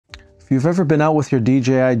If you've ever been out with your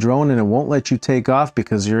DJI drone and it won't let you take off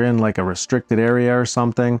because you're in like a restricted area or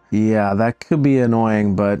something, yeah, that could be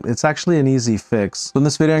annoying, but it's actually an easy fix. So in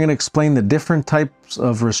this video, I'm going to explain the different types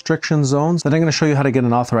of restriction zones. Then I'm going to show you how to get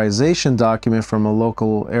an authorization document from a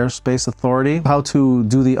local airspace authority, how to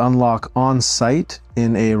do the unlock on site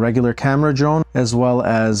in a regular camera drone, as well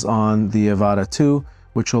as on the Avata 2,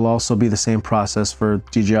 which will also be the same process for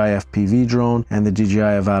DJI FPV drone and the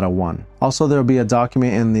DJI Avata 1. Also, there will be a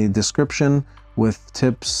document in the description with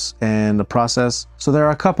tips and the process. So there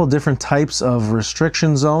are a couple different types of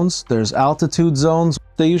restriction zones. There's altitude zones.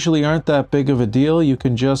 They usually aren't that big of a deal. You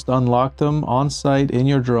can just unlock them on site in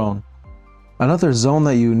your drone. Another zone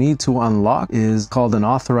that you need to unlock is called an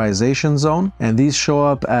authorization zone, and these show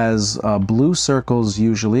up as blue circles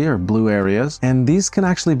usually, or blue areas, and these can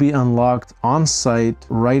actually be unlocked on site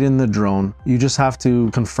right in the drone. You just have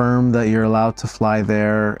to confirm that you're allowed to fly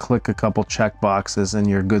there, click a couple check boxes, and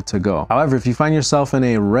you're good to go. However, if you find yourself in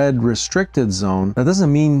a red restricted zone, that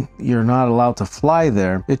doesn't mean you're not allowed to fly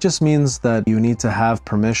there. It just means that you need to have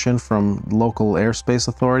permission from local airspace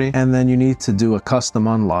authority, and then you need to do a custom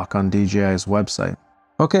unlock on DJI's website.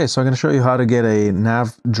 Okay, so I'm going to show you how to get a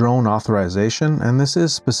NavDrone authorization, and this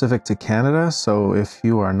is specific to Canada, so if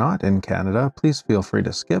you are not in Canada, please feel free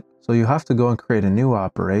to skip. So you have to go and create a new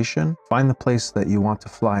operation, find the place that you want to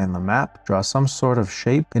fly in the map, draw some sort of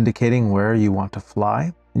shape indicating where you want to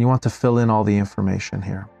fly, and you want to fill in all the information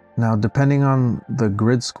here. Now, depending on the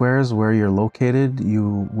grid squares where you're located,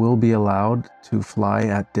 you will be allowed to fly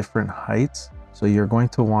at different heights. So you're going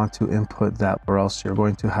to want to input that, or else you're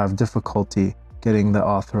going to have difficulty getting the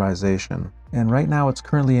authorization. And right now it's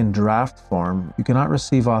currently in draft form. You cannot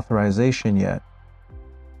receive authorization yet.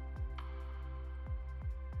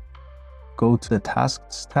 Go to the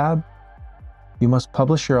Tasks tab. You must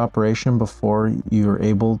publish your operation before you're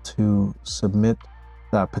able to submit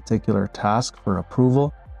that particular task for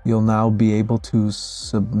approval. You'll now be able to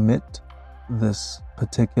submit this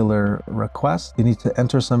particular request. You need to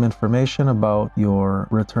enter some information about your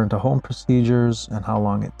return to home procedures and how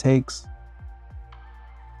long it takes.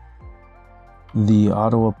 The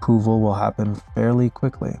auto approval will happen fairly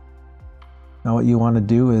quickly. Now what you want to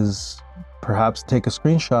do is perhaps take a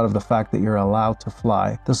screenshot of the fact that you're allowed to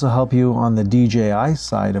fly. This will help you on the DJI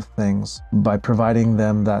side of things. By providing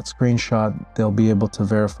them that screenshot, they'll be able to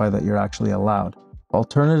verify that you're actually allowed.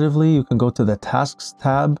 Alternatively, you can go to the Tasks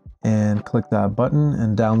tab and click that button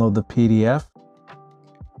and download the PDF.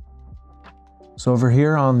 So over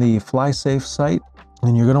here on the FlySafe site,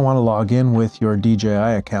 and you're going to want to log in with your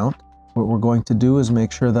DJI account. What we're going to do is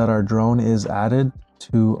make sure that our drone is added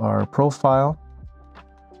to our profile.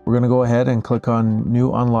 We're going to go ahead and click on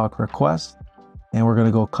New Unlock Request, and we're going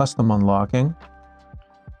to go Custom Unlocking.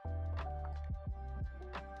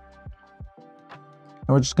 And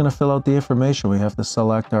we're just going to fill out the information. We have to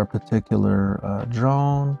select our particular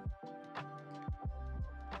drone.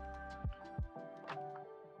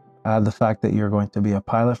 Add the fact that you're going to be a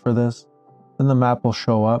pilot for this. Then the map will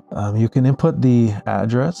show up. You can input the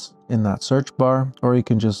address in that search bar, or you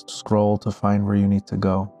can just scroll to find where you need to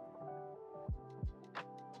go.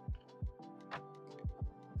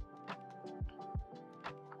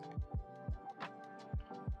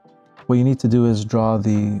 What you need to do is draw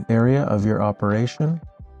the area of your operation.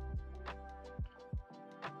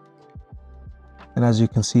 And as you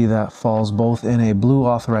can see, that falls both in a blue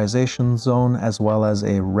authorization zone as well as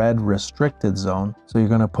a red restricted zone. So you're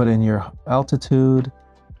going to put in your altitude,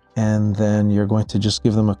 and then you're going to just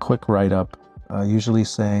give them a quick write-up, usually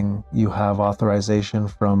saying you have authorization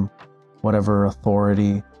from whatever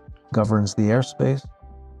authority governs the airspace.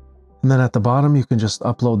 And then at the bottom, you can just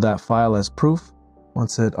upload that file as proof.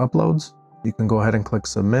 Once it uploads, you can go ahead and click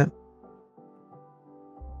Submit.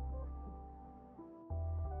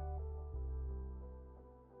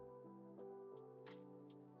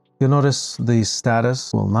 You'll notice the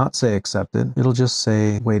status will not say accepted. It'll just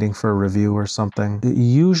say waiting for a review or something. It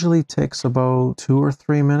usually takes about 2 or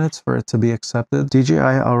 3 minutes for it to be accepted. DJI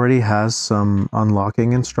already has some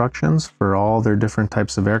unlocking instructions for all their different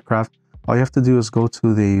types of aircraft. All you have to do is go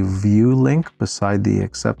to the view link beside the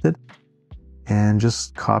accepted and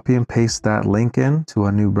just copy and paste that link in to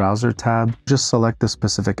a new browser tab. Just select the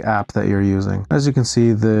specific app that you're using. As you can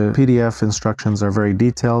see, the PDF instructions are very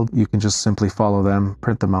detailed. You can just simply follow them,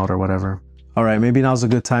 print them out or whatever. All right, maybe now's a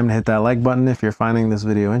good time to hit that like button if you're finding this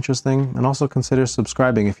video interesting, and also consider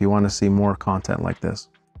subscribing if you want to see more content like this.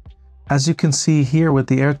 As you can see here with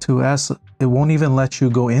the Air 2S, it won't even let you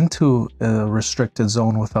go into a restricted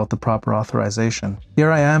zone without the proper authorization.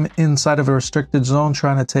 Here I am inside of a restricted zone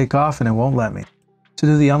trying to take off and it won't let me. To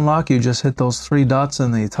do the unlock, you just hit those 3 dots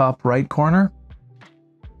in the top right corner.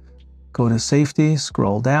 Go to Safety,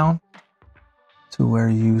 scroll down to where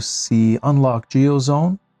you see Unlock GEO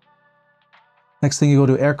Zone. Next thing, you go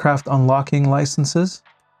to Aircraft Unlocking Licenses.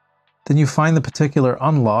 Then you find the particular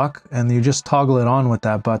unlock and you just toggle it on with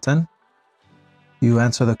that button. You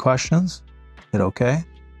answer the questions, hit OK,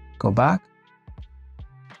 go back,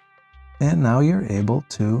 and now you're able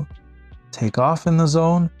to take off in the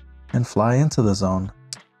zone and fly into the zone.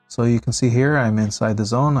 So you can see here I'm inside the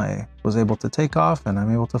zone. I was able to take off and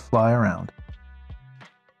I'm able to fly around.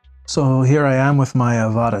 So here I am with my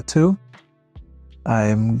Avata 2.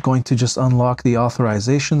 I'm going to just unlock the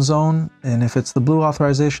authorization zone, and if it's the blue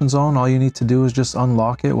authorization zone, all you need to do is just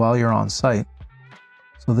unlock it while you're on site.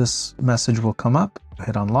 So this message will come up,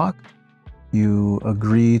 hit unlock, you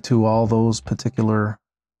agree to all those particular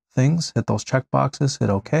things, hit those checkboxes,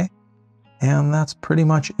 hit OK, and that's pretty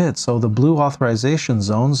much it. So the blue authorization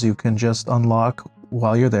zones you can just unlock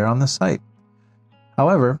while you're there on the site.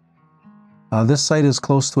 However, this site is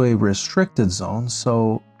close to a restricted zone,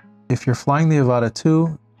 so if you're flying the Avata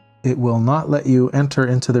 2, it will not let you enter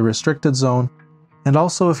into the restricted zone. And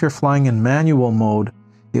also if you're flying in manual mode,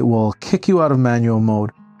 it will kick you out of manual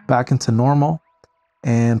mode back into normal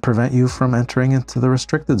and prevent you from entering into the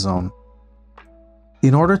restricted zone.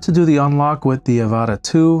 In order to do the unlock with the Avata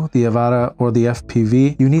 2, the Avata, or the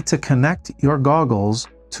FPV, you need to connect your goggles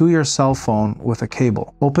to your cell phone with a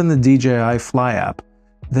cable. Open the DJI Fly App.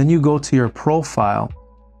 Then you go to your profile,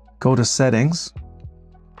 go to Settings,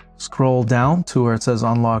 scroll down to where it says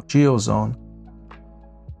Unlock GEO Zone,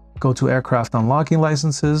 go to Aircraft Unlocking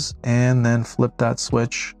Licenses, and then flip that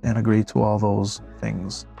switch and agree to all those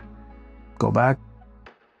things. Go back,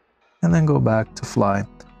 and then go back to fly.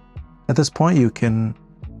 At this point, you can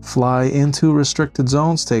fly into restricted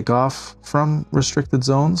zones, take off from restricted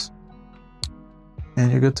zones,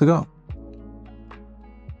 and you're good to go.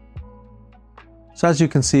 So as you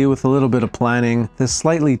can see, with a little bit of planning, this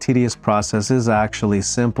slightly tedious process is actually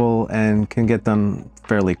simple and can get done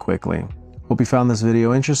fairly quickly. Hope you found this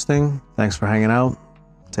video interesting. Thanks for hanging out.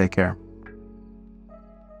 Take care.